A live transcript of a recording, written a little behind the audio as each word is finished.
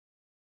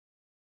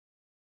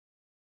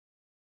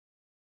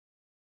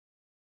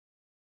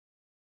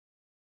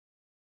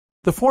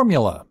The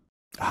formula: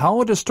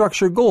 how to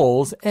structure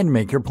goals and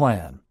make your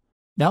plan.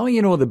 Now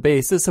you know the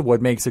basis of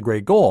what makes a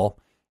great goal.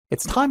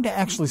 It's time to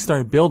actually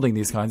start building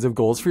these kinds of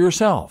goals for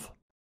yourself.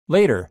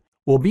 Later,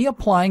 we'll be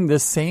applying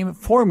this same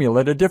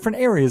formula to different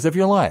areas of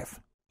your life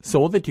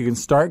so that you can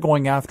start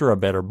going after a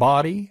better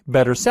body,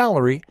 better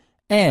salary,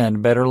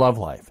 and better love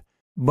life.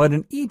 But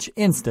in each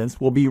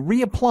instance, we'll be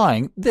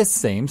reapplying this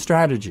same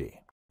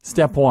strategy.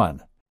 Step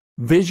 1.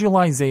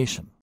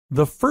 Visualization.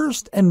 The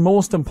first and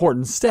most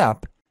important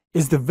step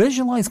is to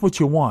visualize what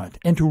you want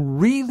and to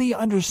really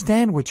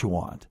understand what you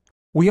want.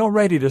 We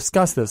already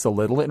discussed this a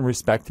little in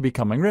respect to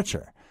becoming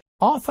richer.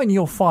 Often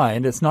you'll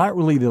find it's not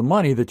really the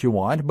money that you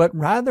want, but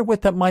rather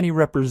what that money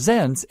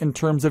represents in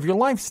terms of your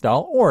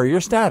lifestyle or your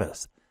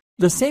status.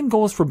 The same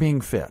goes for being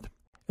fit.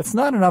 It's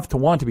not enough to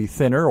want to be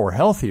thinner or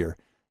healthier.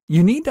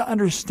 You need to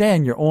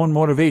understand your own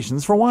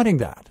motivations for wanting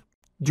that.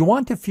 Do you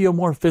want to feel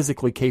more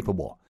physically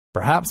capable?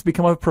 Perhaps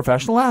become a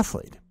professional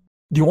athlete?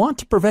 Do you want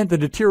to prevent the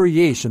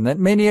deterioration that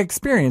many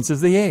experience as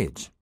they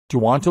age? Do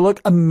you want to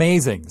look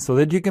amazing so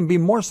that you can be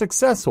more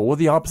successful with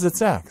the opposite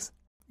sex?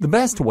 The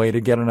best way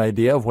to get an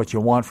idea of what you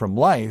want from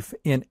life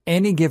in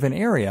any given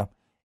area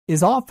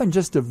is often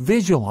just to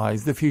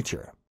visualize the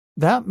future.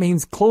 That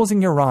means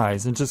closing your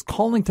eyes and just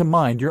calling to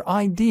mind your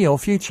ideal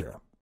future.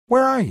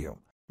 Where are you?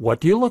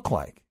 What do you look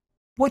like?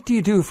 What do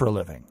you do for a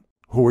living?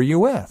 Who are you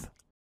with?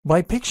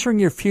 By picturing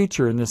your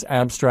future in this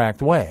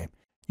abstract way,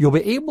 you'll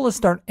be able to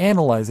start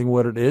analyzing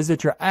what it is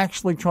that you're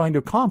actually trying to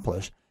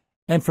accomplish,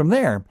 and from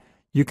there,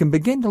 you can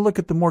begin to look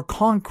at the more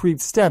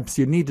concrete steps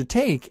you need to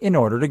take in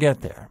order to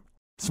get there.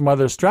 Some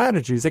other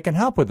strategies that can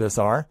help with this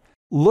are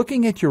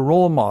looking at your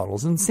role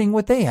models and seeing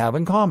what they have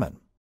in common,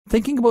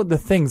 thinking about the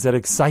things that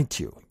excite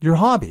you, your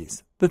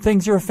hobbies, the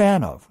things you're a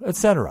fan of,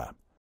 etc.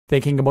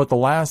 Thinking about the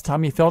last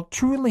time you felt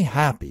truly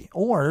happy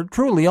or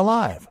truly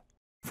alive.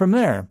 From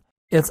there,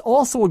 it's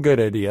also a good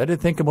idea to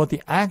think about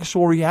the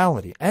actual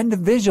reality and to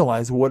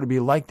visualize what it would be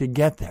like to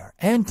get there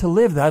and to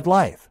live that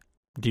life.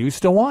 Do you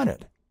still want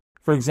it?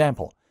 For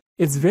example,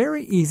 it's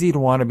very easy to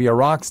want to be a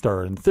rock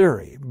star in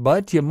theory,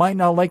 but you might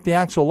not like the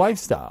actual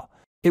lifestyle.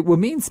 It would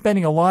mean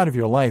spending a lot of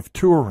your life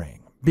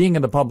touring, being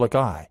in the public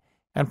eye,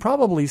 and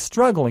probably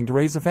struggling to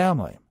raise a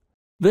family.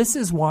 This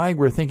is why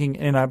we're thinking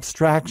in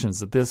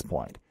abstractions at this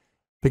point,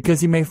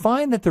 because you may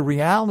find that the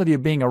reality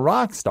of being a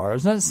rock star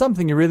is not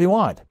something you really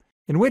want,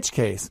 in which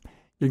case,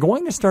 you're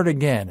going to start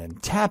again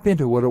and tap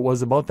into what it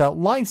was about that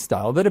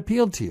lifestyle that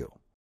appealed to you.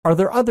 Are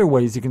there other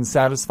ways you can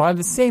satisfy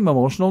the same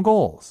emotional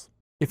goals?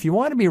 If you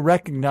want to be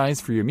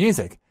recognized for your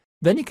music,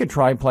 then you could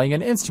try playing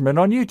an instrument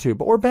on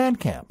YouTube or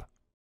Bandcamp.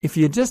 If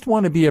you just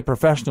want to be a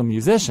professional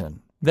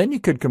musician, then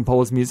you could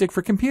compose music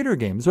for computer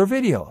games or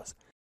videos.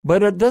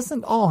 But it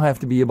doesn't all have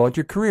to be about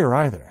your career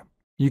either.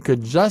 You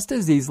could just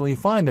as easily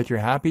find that you're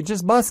happy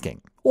just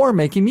busking or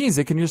making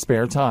music in your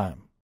spare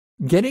time.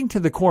 Getting to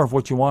the core of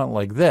what you want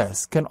like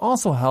this can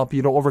also help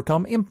you to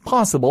overcome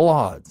impossible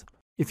odds.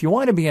 If you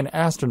want to be an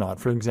astronaut,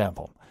 for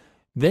example,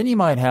 then you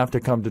might have to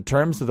come to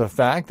terms with the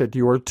fact that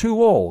you are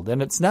too old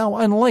and it's now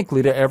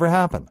unlikely to ever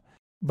happen.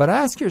 But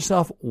ask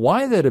yourself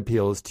why that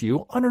appeals to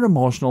you on an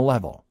emotional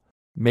level.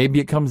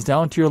 Maybe it comes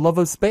down to your love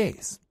of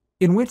space,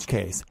 in which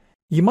case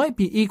you might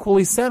be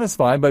equally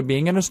satisfied by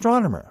being an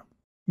astronomer.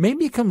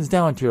 Maybe it comes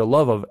down to your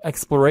love of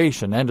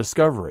exploration and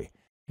discovery,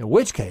 in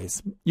which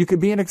case you could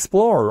be an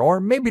explorer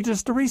or maybe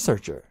just a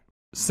researcher.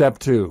 Step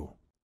 2.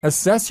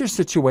 Assess your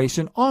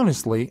situation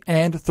honestly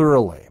and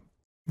thoroughly.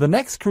 The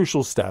next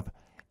crucial step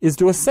is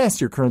to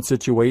assess your current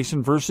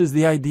situation versus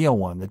the ideal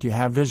one that you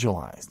have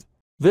visualized.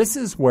 This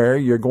is where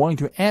you're going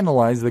to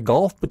analyze the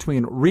gulf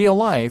between real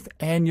life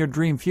and your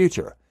dream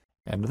future,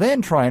 and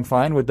then try and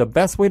find what the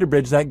best way to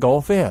bridge that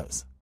gulf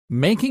is.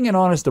 Making an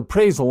honest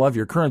appraisal of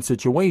your current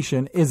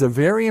situation is a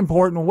very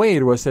important way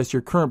to assess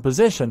your current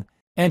position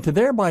and to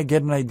thereby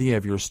get an idea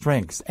of your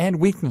strengths and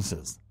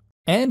weaknesses.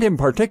 And in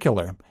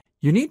particular,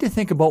 you need to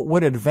think about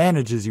what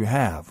advantages you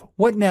have,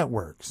 what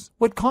networks,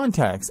 what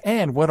contacts,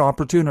 and what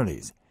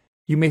opportunities.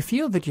 You may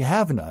feel that you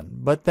have none,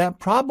 but that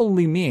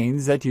probably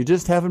means that you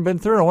just haven't been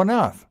thorough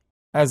enough.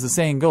 As the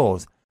saying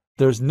goes,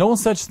 there's no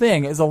such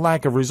thing as a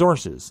lack of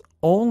resources,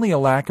 only a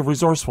lack of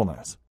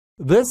resourcefulness.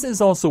 This is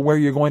also where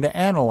you're going to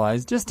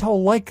analyze just how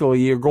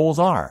likely your goals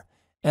are,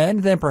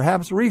 and then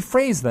perhaps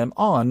rephrase them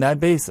on that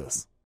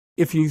basis.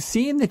 If you've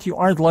seen that you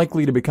aren't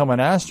likely to become an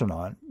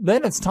astronaut,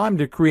 then it's time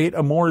to create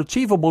a more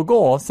achievable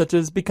goal, such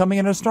as becoming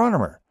an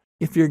astronomer.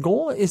 If your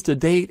goal is to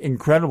date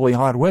incredibly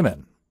hot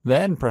women,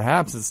 then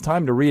perhaps it's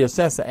time to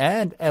reassess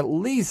and at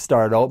least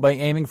start out by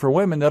aiming for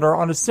women that are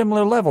on a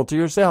similar level to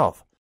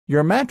yourself.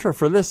 Your mantra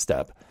for this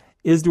step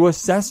is to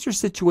assess your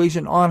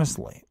situation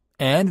honestly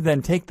and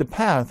then take the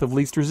path of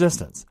least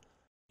resistance.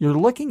 You're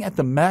looking at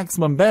the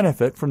maximum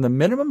benefit from the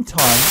minimum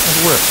time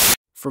and work.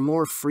 For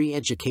more free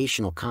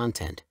educational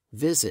content,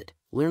 visit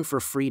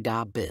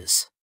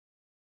learnforfree.biz.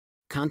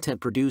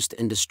 Content produced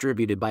and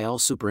distributed by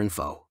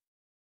AllSuperInfo.